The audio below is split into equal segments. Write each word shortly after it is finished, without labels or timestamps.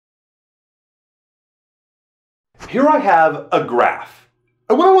Here I have a graph.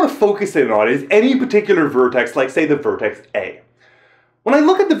 And what I want to focus in on is any particular vertex, like say the vertex A. When I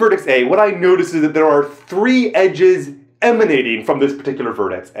look at the vertex A, what I notice is that there are 3 edges emanating from this particular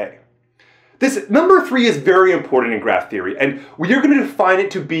vertex A. This number 3 is very important in graph theory, and we are going to define it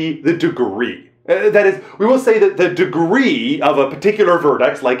to be the degree. That is, we will say that the degree of a particular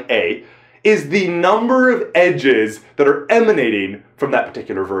vertex, like A, is the number of edges that are emanating from that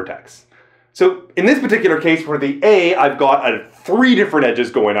particular vertex. So in this particular case for the A, I've got 3 different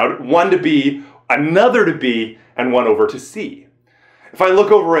edges going out, one to B, another to B, and one over to C. If I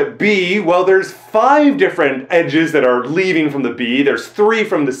look over at B, well, there's 5 different edges that are leaving from the B, there's 3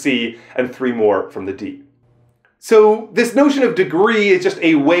 from the C, and 3 more from the D. So this notion of degree is just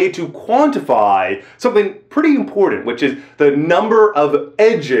a way to quantify something pretty important, which is the number of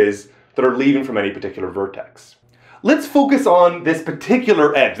edges that are leaving from any particular vertex. Let's focus on this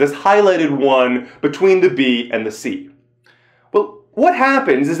particular edge, this highlighted one between the B and the C. Well, what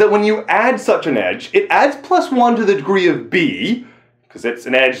happens is that when you add such an edge, it adds +1 to the degree of B, because it's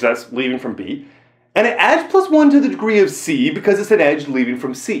an edge that's leaving from B, and it adds +1 to the degree of C because it's an edge leaving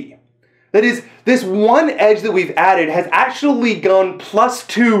from C. That is, this one edge that we've added has actually gone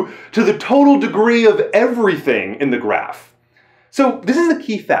 +2 to the total degree of everything in the graph. So this is a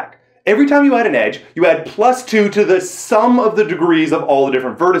key fact. Every time you add an edge, you add +2 to the sum of the degrees of all the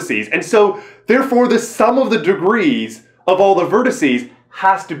different vertices. And so, therefore, the sum of the degrees of all the vertices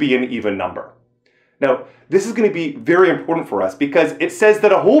has to be an even number. Now, this is going to be very important for us because it says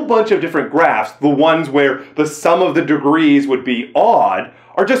that a whole bunch of different graphs, the ones where the sum of the degrees would be odd,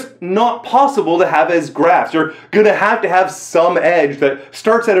 are just not possible to have as graphs. You're going to have some edge that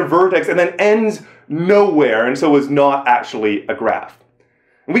starts at a vertex and then ends nowhere, and so is not actually a graph.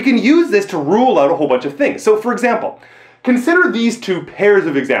 And we can use this to rule out a whole bunch of things. So for example, consider these 2 pairs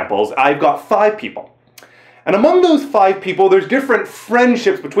of examples. I've got 5 people. And among those 5 people, there's different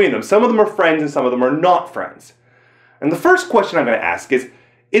friendships between them. Some of them are friends and some of them are not friends. And the first question I'm going to ask is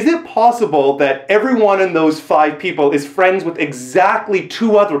it possible that everyone in those 5 people is friends with exactly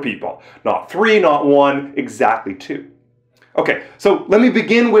 2 other people? Not 3, not 1, exactly 2. Okay, so let me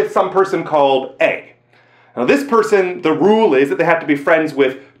begin with some person called A. Now this person, the rule is that they have to be friends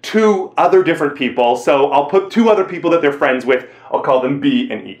with 2 other different people, so I'll put 2 other people that they're friends with, I'll call them B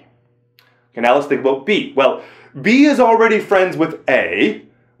and E. Okay, now let's think about B. Well, B is already friends with A,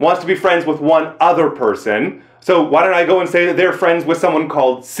 wants to be friends with one other person, so why don't I go and say that they're friends with someone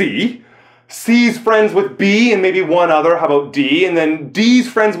called C. C's friends with B and maybe one other, how about D? And then D's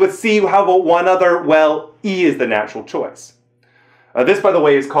friends with C, how about one other? Well, E is the natural choice. This, by the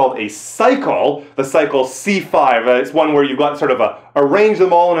way, is called a cycle, the cycle C5. It's one where you've got sort of arrange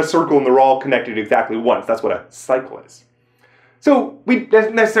them all in a circle and they're all connected exactly once. That's what a cycle is. So we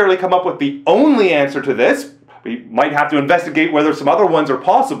don't necessarily come up with the only answer to this. We might have to investigate whether some other ones are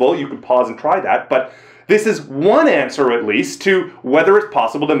possible. You can pause and try that. But this is one answer, at least, to whether it's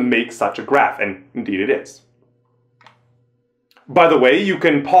possible to make such a graph. And indeed it is. By the way, you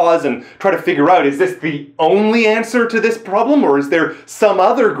can pause and try to figure out, is this the only answer to this problem, or is there some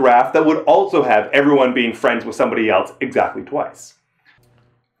other graph that would also have everyone being friends with somebody else exactly twice?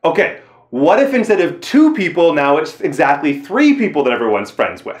 Okay, what if instead of 2 people, now it's exactly 3 people that everyone's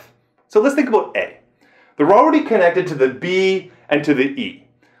friends with? So let's think about A. They're already connected to the B and to the E.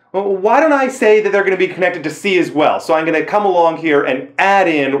 Well, why don't I say that they're going to be connected to C as well? So I'm going to come along here and add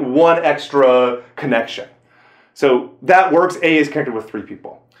in 1 extra connection. So that works. A is connected with 3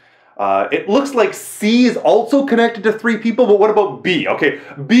 people. It looks like C is also connected to 3 people, but what about B? Okay,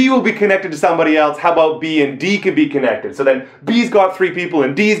 B will be connected to somebody else. How about B and D can be connected? So then B's got 3 people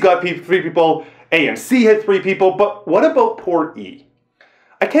and D's got 3 people. A and C had 3 people, but what about poor E?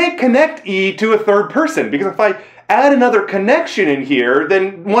 I can't connect E to a 3rd person because if I add another connection in here,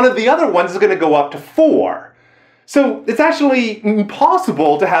 then one of the other ones is going to go up to 4. So it's actually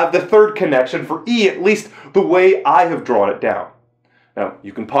impossible to have the 3rd connection for E, at least the way I have drawn it down. Now,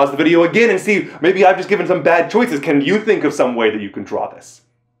 you can pause the video again and see, maybe I've just given some bad choices. Can you think of some way that you can draw this?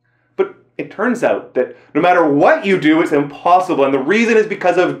 But it turns out that no matter what you do, it's impossible, and the reason is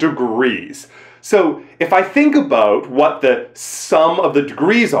because of degrees. So if I think about what the sum of the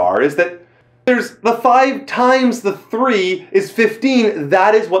degrees are, is that there's the 5 times the 3 is 15.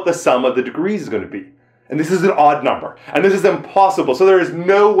 That is what the sum of the degrees is going to be. And this is an odd number, and this is impossible, so there is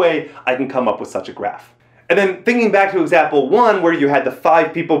no way I can come up with such a graph. And then thinking back to example 1, where you had the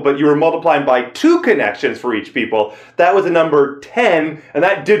 5 people, but you were multiplying by 2 connections for each people, that was a number 10, and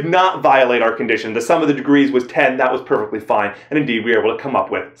that did not violate our condition. The sum of the degrees was 10, that was perfectly fine, and indeed we were able to come up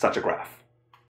with such a graph.